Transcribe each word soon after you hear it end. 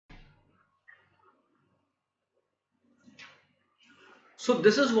So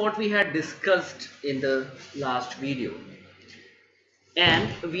this is what we had discussed in the last video,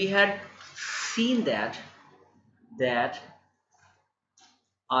 and we had seen that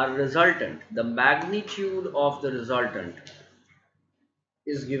our resultant, the magnitude of the resultant,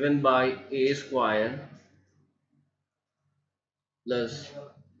 is given by a square plus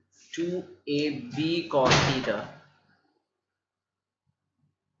 2ab cos theta,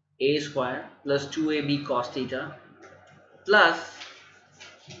 a square plus 2ab cos theta plus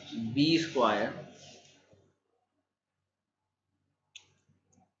b square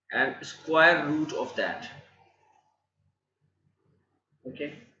and square root of that.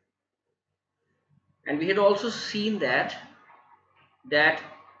 Okay, and we had also seen that that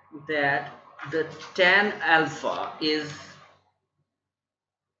the tan alpha is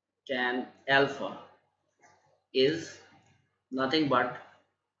nothing but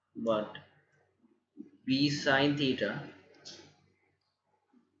b sine theta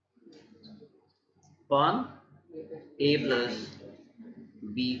upon a plus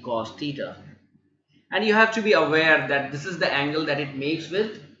b cos theta, and you have to be aware that this is the angle that it makes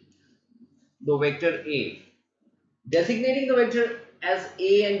with the vector a. Designating the vector as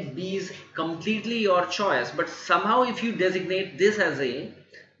a and b is completely your choice, but somehow if you designate this as a,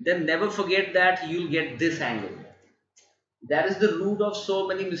 then never forget that you'll get this angle. That is the root of so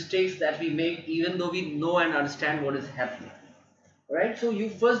many mistakes that we make, even though we know and understand what is happening. Right? So you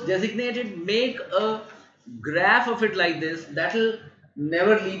first designate it, make a graph of it like this. That will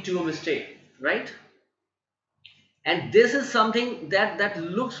never lead to a mistake, right? And this is something that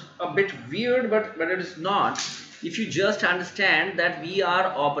looks a bit weird, but it is not. If you just understand that we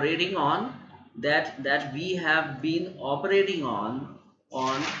are operating on that we have been operating on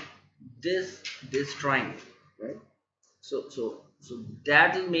this triangle, right? So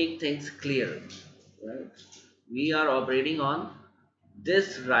that will make things clear, right? We are operating on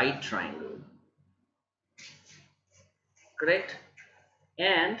this right triangle, correct?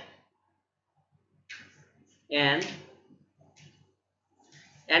 And and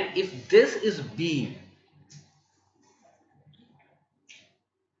and if this is b,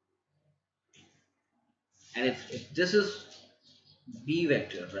 and if this is b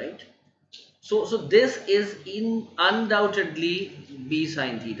vector, right? So this is in undoubtedly b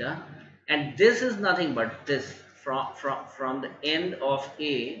sine theta, and this is nothing but this from the end of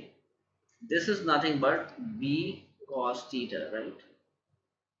a. This is nothing but b cos theta, right?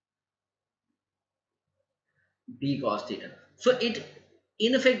 B cos theta. So it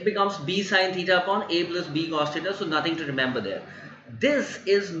in effect becomes b sine theta upon a plus b cos theta. So nothing to remember there. This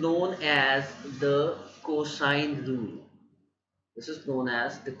is known as the cosine rule. This is known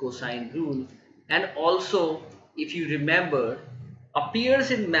as the cosine rule, and also, if you remember,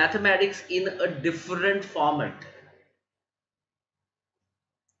 appears in mathematics in a different format.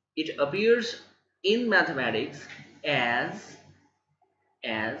 It appears in mathematics as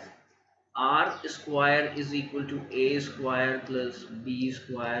r square is equal to a square plus b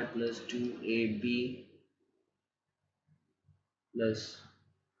square plus 2ab plus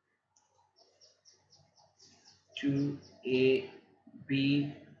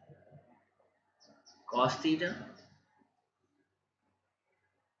 2ab cos theta,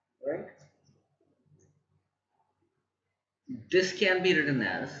 right? This can be written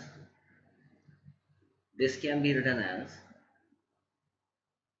as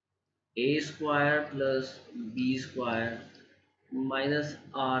a square plus b square minus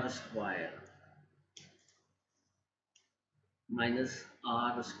r square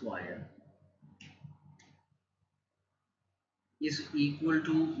is equal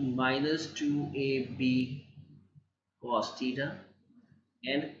to minus 2ab cos theta,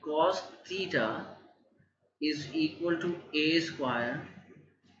 and cos theta is equal to a square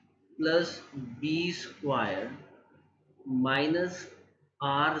plus b square minus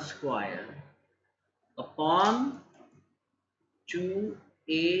r square upon 2ab.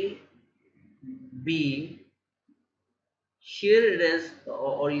 Here it is,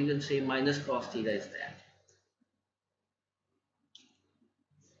 or you can say minus cos theta is that.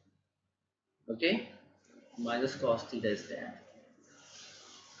 Okay, minus cos theta is that.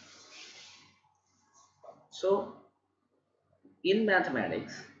 So in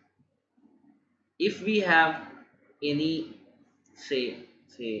mathematics, if we have any say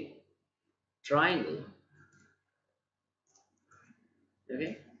triangle,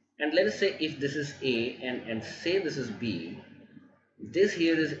 okay, and let us say if this is a and say this is b, this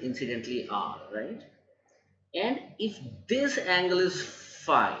here is incidentally r, right? And if this angle is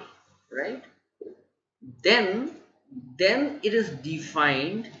phi, right, then it is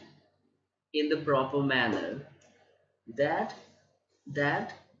defined in the proper manner that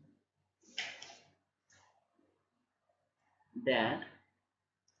that that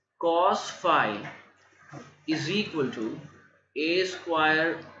cos phi is equal to a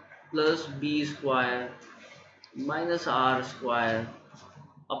square plus b square minus r square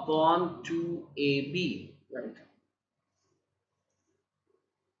upon 2ab, right?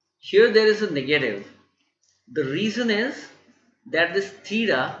 Here there is a negative. The reason is that this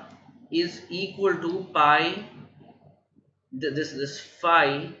theta is equal to pi, this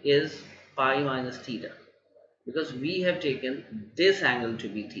phi is pi minus theta, because we have taken this angle to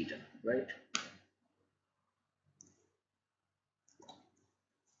be theta, right?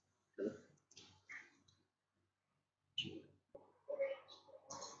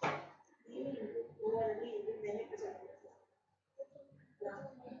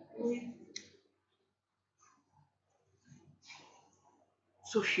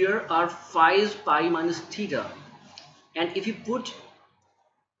 So here our phi is pi minus theta, and if you put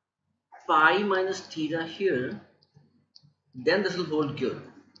pi minus theta here, then this will hold good.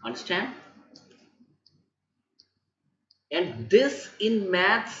 Understand? And this in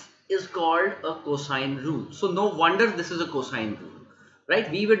maths is called a cosine rule. So no wonder this is a cosine rule,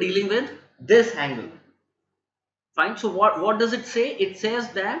 right? We were dealing with this angle. Fine. So what does it say? It says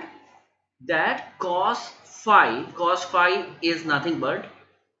that cos phi is nothing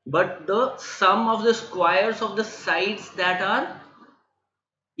but the sum of the squares of the sides that are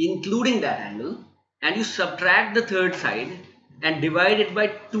including that angle, and you subtract the third side and divide it by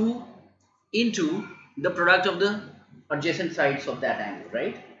 2 into the product of the adjacent sides of that angle,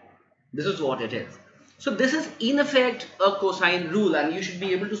 right? This is what it is. So this is in effect a cosine rule, and you should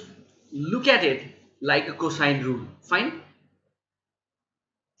be able to look at it like a cosine rule. Fine.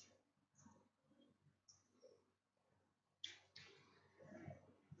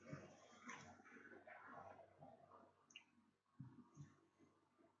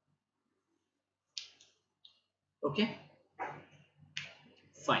 Okay,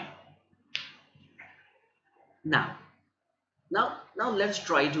 fine. Now let's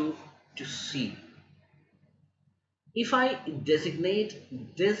try to see. If I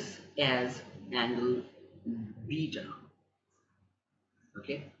designate this as angle beta,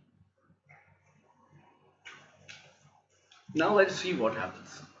 okay, now let's see what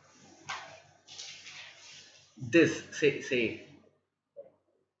happens. This, say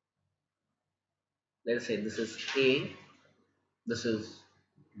let's say this is A, this is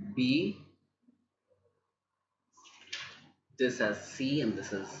B, this as C, and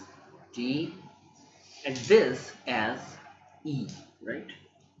this is D, and this as E, right?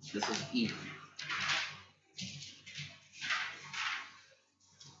 This is E.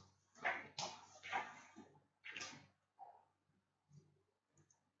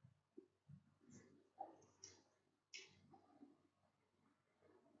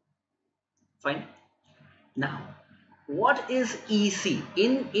 Fine. Now, what is EC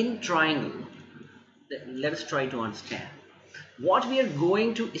in triangle? Let's try to understand. What we are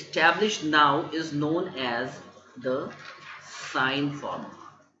going to establish now is known as the sine formula.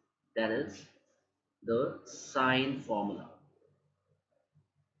 That is the sine formula.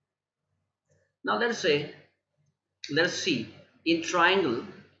 Now let's see in triangle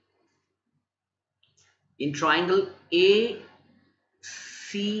A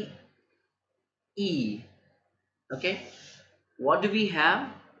C E. Okay, what do we have?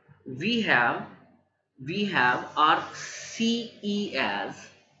 We have our CE as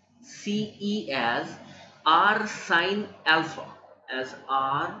R sine alpha, as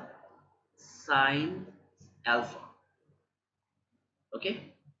R sine alpha.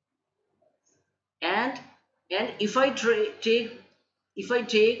 Okay, and if I take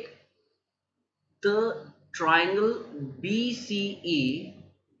the triangle BCE,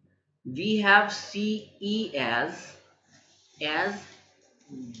 we have CE as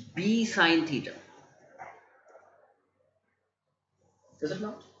B sine theta. Does it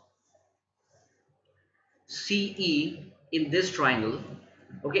not? CE in this triangle,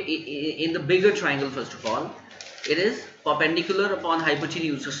 okay, in the bigger triangle, first of all, it is perpendicular upon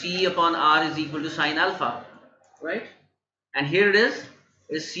hypotenuse. So CE upon R is equal to sine alpha, right? And here it is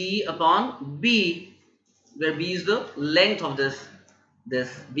CE upon B, where B is the length of this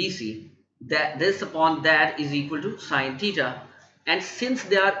BC. That this upon that is equal to sine theta. And since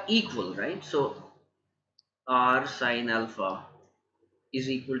they are equal, right? So R sine alpha is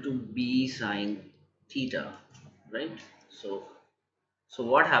equal to B sine theta, right? So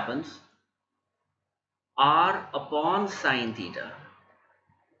what happens? R upon sine theta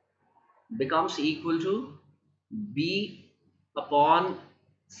becomes equal to B upon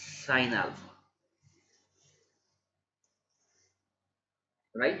sine alpha.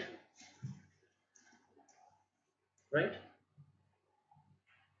 right? Right?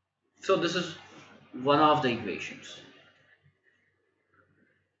 So this is one of the equations.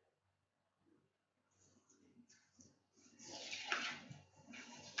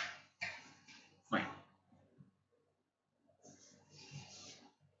 Fine.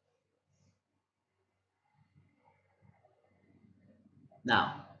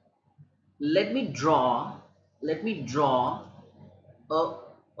 Now let me draw a,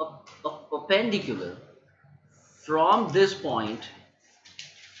 a perpendicular from this point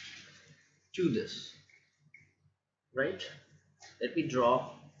to this, right? Let me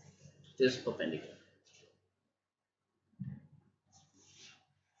draw this perpendicular.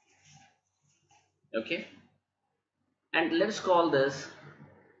 Okay, and let's call this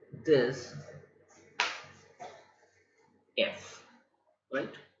F, right?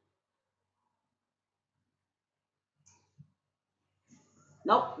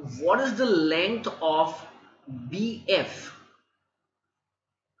 Now what is the length of BF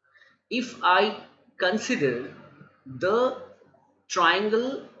if I consider the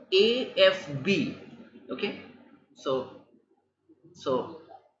triangle AFB? Okay, so so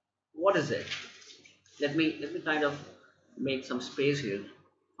what is it? Let me kind of make some space here,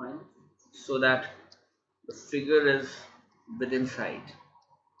 fine, so that the figure is within sight.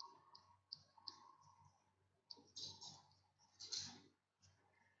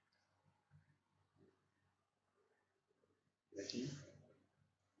 Okay.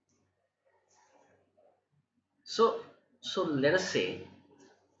 So let us say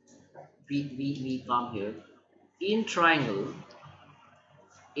we come here in triangle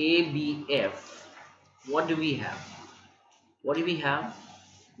ABF. What do we have? What do we have?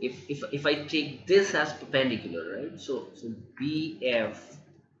 If I take this as perpendicular, right? So BF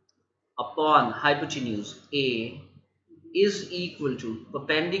upon hypotenuse A is equal to,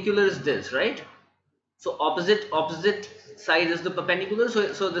 perpendicular is this, right? So opposite side is the perpendicular.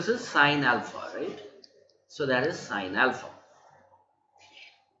 So this is sine alpha, right? So that is sine alpha.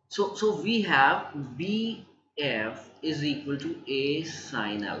 So we have BF is equal to A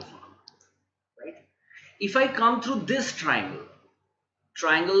sine alpha, right? If I come through this triangle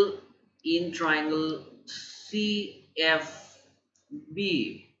in triangle CFB,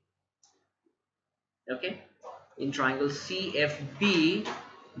 okay, in triangle CFB,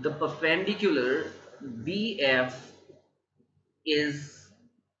 the perpendicular BF is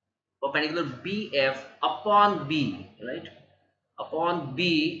perpendicular BF upon B, right? Upon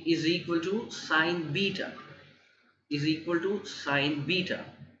B is equal to sine beta, is equal to sine beta.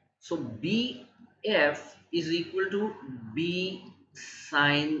 So BF is equal to B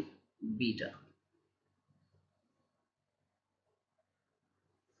sine beta,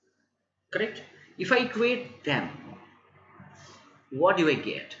 correct? If I equate them, what do I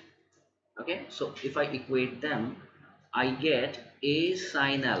get? Okay, so if I equate them, I get A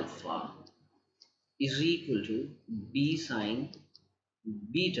sine alpha is equal to B sine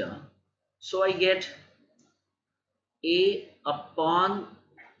beta. So I get A upon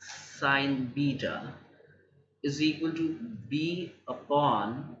sine beta is equal to B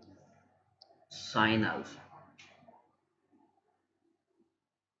upon sine alpha.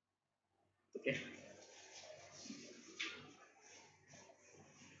 Okay.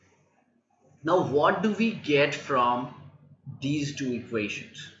 Now what do we get from these two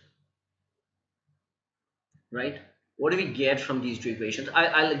equations? Right? What do we get from these two equations?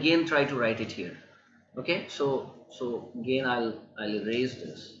 I'll again try to write it here. Okay, so again I'll erase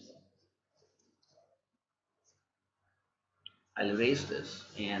this. I'll erase this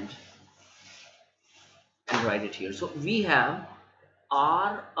and write it here. So we have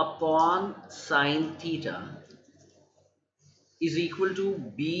R upon sine theta is equal to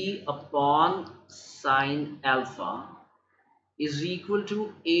B upon sine alpha is equal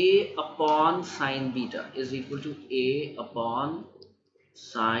to A upon sine beta is equal to A upon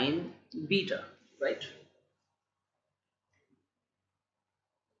sine beta, right?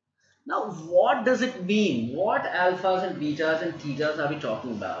 Now what does it mean? What alphas and betas and thetas are we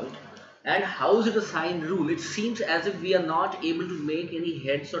talking about? And how is it a sine rule? It seems as if we are not able to make any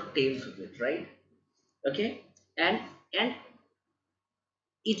heads or tails of it, right? Okay, and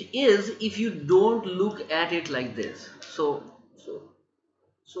it is if you don't look at it like this. So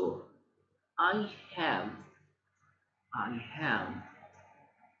I have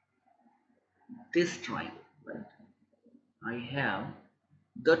this triangle, right? I have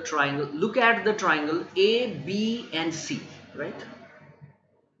the triangle. Look at the triangle A, B, and C, right?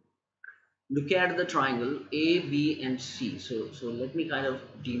 Look at the triangle A, B, and C. So let me kind of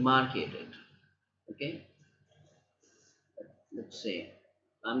demarcate it. Okay, let's say.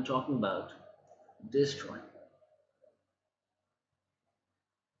 I'm talking about this triangle.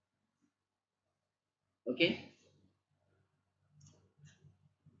 Okay,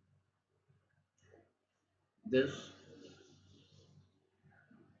 this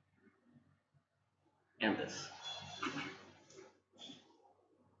and this.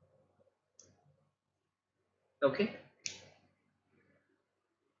 Okay,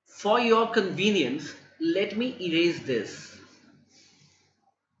 for your convenience, let me erase this.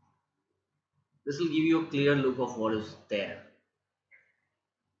 This will give you a clear look of what is there.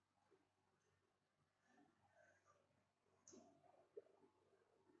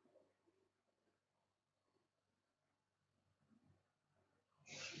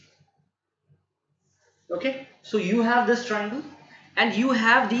 Okay, so you have this triangle and you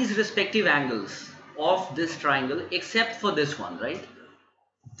have these respective angles of this triangle except for this one, right?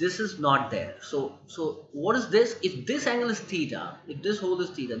 This is not there. So what is this? If this angle is theta, if this whole is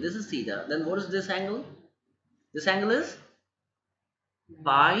theta, this is theta, then what is this angle? This angle is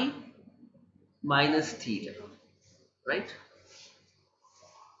pi minus theta, right?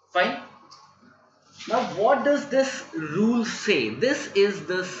 Fine. Now what does this rule say? This is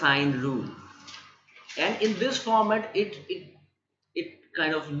the sine rule, and in this format it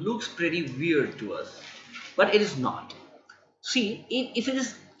kind of looks pretty weird to us, but it is not. See, if it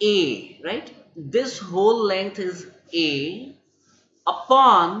is a, right, this whole length is a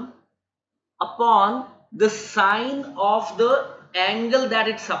upon the sine of the angle that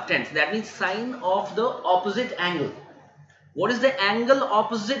it subtends. That means sine of the opposite angle. What is the angle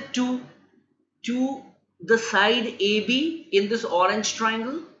opposite to the side AB in this orange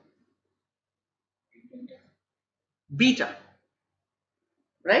triangle? Beta,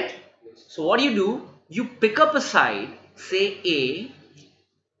 right? So what do? You pick up a side, say A,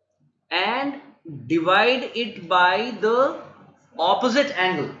 and divide it by the opposite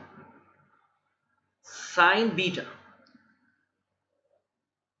angle, sine beta.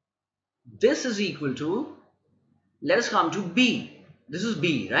 This is equal to, let us come to B. This is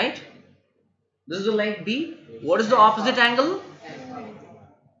B, right? This is the length B. What is the opposite angle?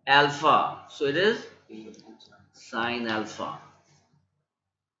 Alpha. So it is sine alpha.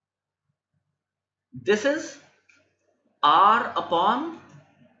 This is R upon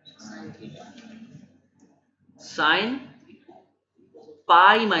sine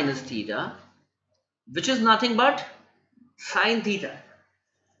pi minus theta, which is nothing but sine theta.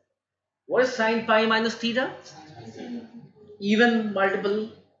 What is sine pi minus theta? Even, multiple,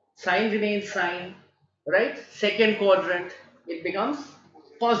 sine remains sine, right? Second quadrant, it becomes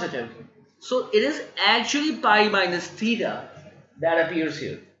positive. So it is actually pi minus theta that appears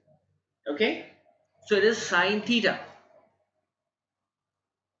here. Okay? So it is sine theta.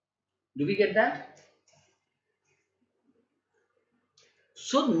 Do we get that?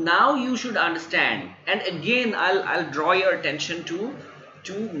 So now you should understand, and again I'll draw your attention to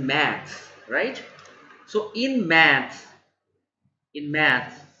maths, right? So in maths,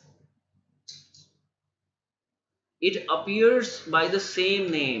 it appears by the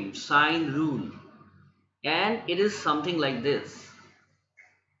same name, sine rule, and it is something like this.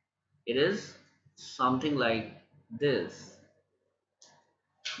 It is something like this.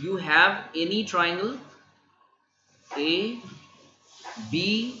 You have any triangle A,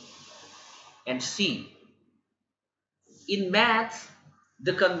 B and C. In maths,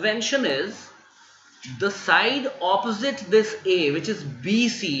 the convention is the side opposite this A, which is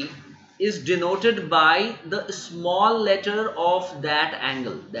BC, is denoted by the small letter of that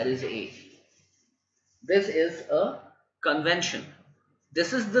angle, that is A. This is a convention.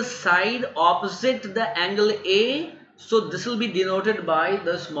 This is the side opposite the angle A, so this will be denoted by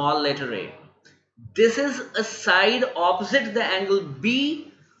the small letter A. This is a side opposite the angle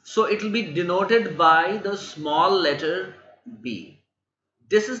B, so it will be denoted by the small letter B.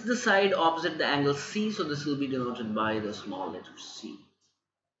 This is the side opposite the angle C, so this will be denoted by the small letter C.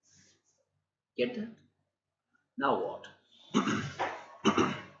 Get that? Now what?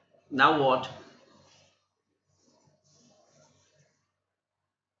 Now what?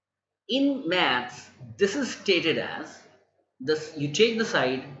 In maths, this is stated as this. You take the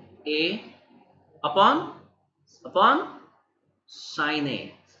side A upon sine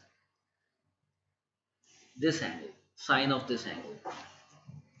A, this angle, sine of this angle,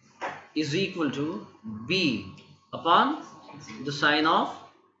 is equal to B upon the sine of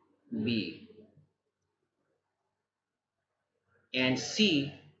B, and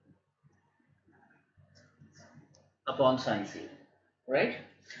C upon sine C, right?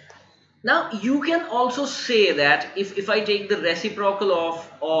 Now you can also say that if I take the reciprocal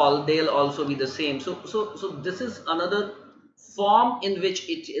of all, they'll also be the same. So this is another form in which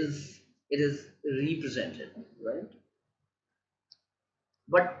it is represented, right?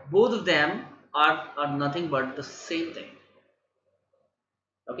 But both of them are nothing but the same thing.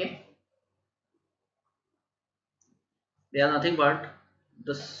 Okay, they are nothing but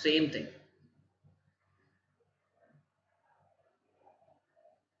the same thing.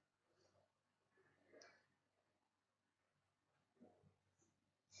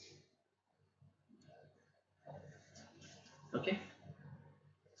 Okay,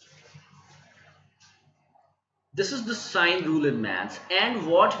 this is the sign rule in maths, and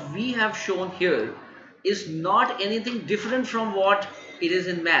what we have shown here is not anything different from what it is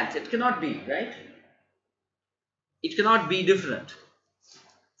in maths. It cannot be, right? It cannot be different.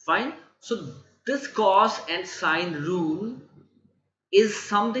 Fine. So this cos and sine rule is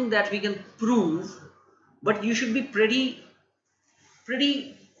something that we can prove, but you should be pretty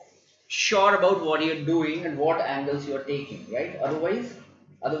sure about what you're doing and what angles you're taking, right? Otherwise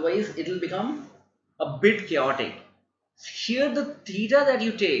it will become a bit chaotic. Here the theta that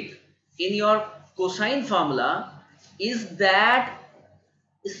you take in your cosine formula is that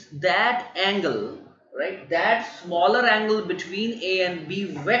angle, right? That smaller angle between A and B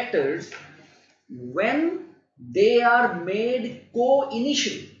vectors when they are made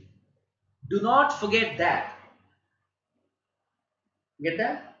co-initial. Do not forget that. Get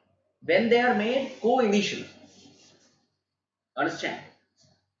that? When they are made co-initial. Understand?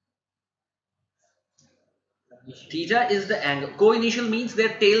 Theta is the angle. Co-initial means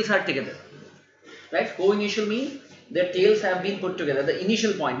their tails are together. Right? Co-initial means their tails have been put together. The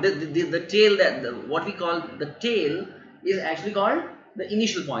initial point, the tail, what we call the tail is actually called the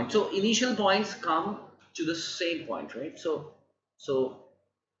initial point. So initial points come to the same point, right? So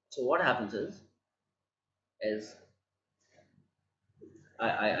what happens is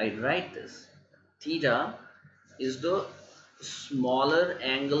I write this. Theta is the smaller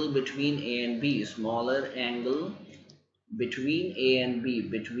angle between A and B, smaller angle between A and B,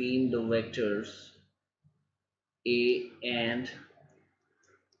 between the vectors A and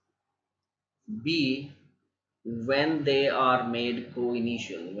B when they are made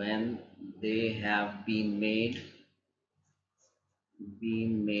co-initial, when they have been made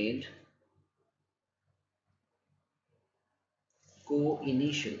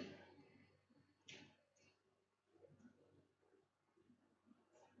co-initial.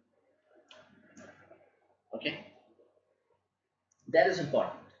 Okay, that is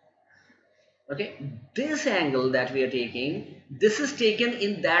important. Okay, this angle that we are taking, this is taken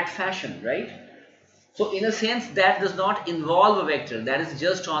in that fashion, right? So in a sense that does not involve a vector, that is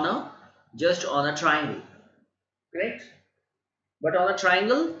just on a triangle, correct? But on a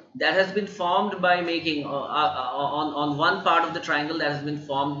triangle that has been formed by making on one part of the triangle that has been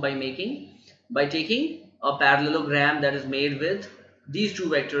formed by taking a parallelogram that is made with these two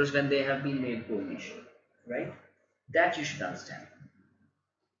vectors when they have been made co-initial, right? That you should understand.